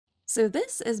So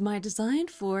this is my design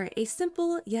for a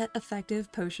simple yet effective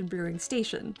potion brewing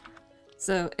station.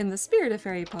 So in the spirit of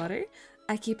Harry Potter,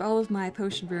 I keep all of my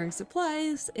potion brewing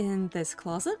supplies in this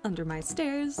closet under my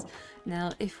stairs.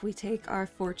 Now if we take our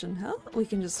fortune hoe, we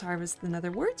can just harvest the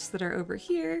nether warts that are over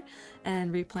here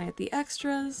and replant the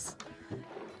extras.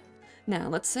 Now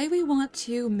let's say we want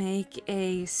to make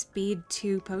a speed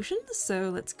 2 potion, so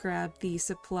let's grab the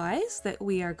supplies that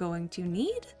we are going to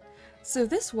need. So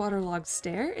this waterlogged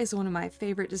stair is one of my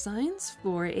favorite designs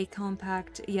for a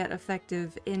compact yet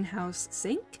effective in-house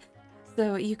sink.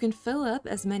 So you can fill up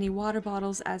as many water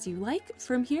bottles as you like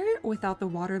from here without the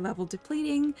water level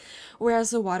depleting, whereas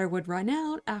the water would run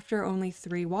out after only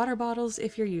 3 water bottles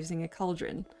if you're using a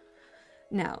cauldron.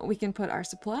 Now we can put our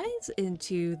supplies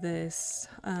into this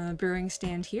brewing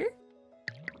stand here.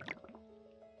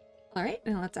 Alright,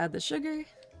 now let's add the sugar.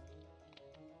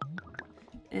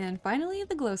 And finally,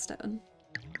 the glowstone.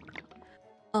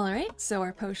 Alright, so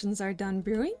our potions are done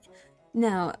brewing.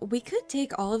 Now, we could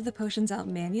take all of the potions out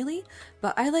manually,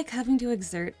 but I like having to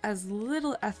exert as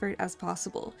little effort as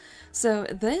possible. So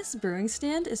this brewing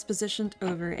stand is positioned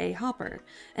over a hopper.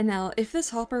 And now, if this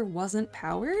hopper wasn't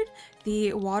powered,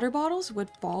 the water bottles would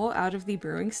fall out of the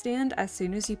brewing stand as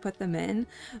soon as you put them in.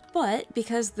 But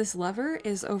because this lever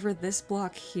is over this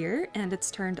block here and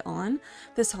it's turned on,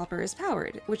 this hopper is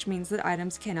powered, which means that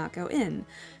items cannot go in.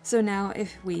 So now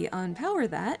if we unpower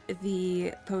that,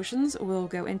 the potions will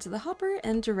go into the hopper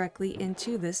and directly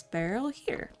into this barrel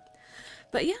here.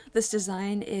 But yeah, this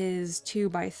design is 2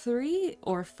 by 3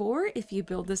 or 4 if you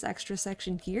build this extra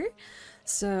section here.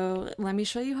 So let me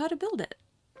show you how to build it.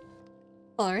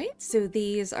 Alright, so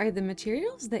these are the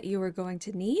materials that you are going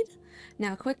to need.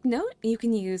 Now, quick note, you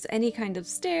can use any kind of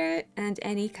stair and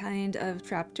any kind of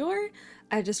trapdoor.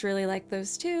 I just really like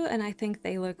those two, and I think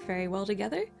they look very well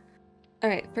together.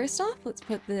 Alright, first off, let's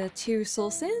put the 2 soul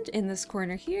sand in this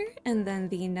corner here, and then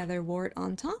the nether wart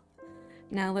on top.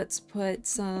 Now let's put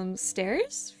some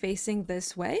stairs facing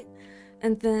this way,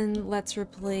 and then let's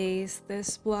replace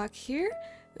this block here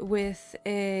with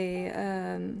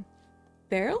a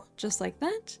barrel, just like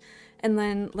that. And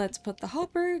then let's put the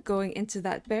hopper going into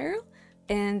that barrel,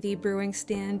 and the brewing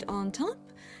stand on top.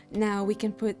 Now we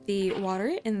can put the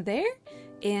water in there,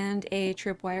 and a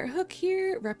tripwire hook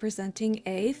here representing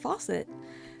a faucet.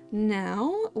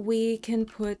 Now we can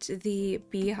put the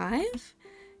beehive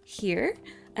here,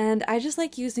 and I just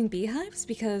like using beehives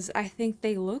because I think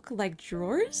they look like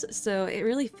drawers, so it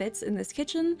really fits in this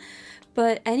kitchen.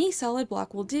 But any solid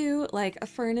block will do, like a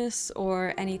furnace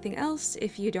or anything else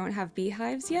if you don't have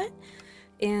beehives yet.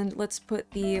 And let's put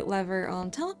the lever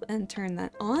on top and turn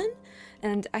that on.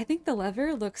 And I think the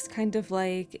lever looks kind of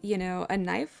like, you know, a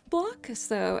knife block,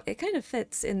 so it kind of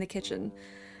fits in the kitchen.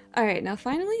 Alright, now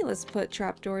finally let's put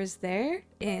trapdoors there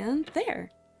and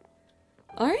there.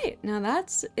 Alright, now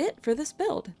that's it for this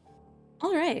build.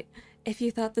 Alright, if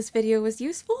you thought this video was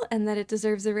useful and that it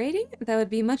deserves a rating, that would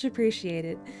be much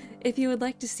appreciated. If you would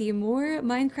like to see more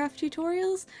Minecraft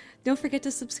tutorials, don't forget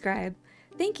to subscribe.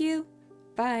 Thank you!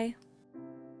 Bye!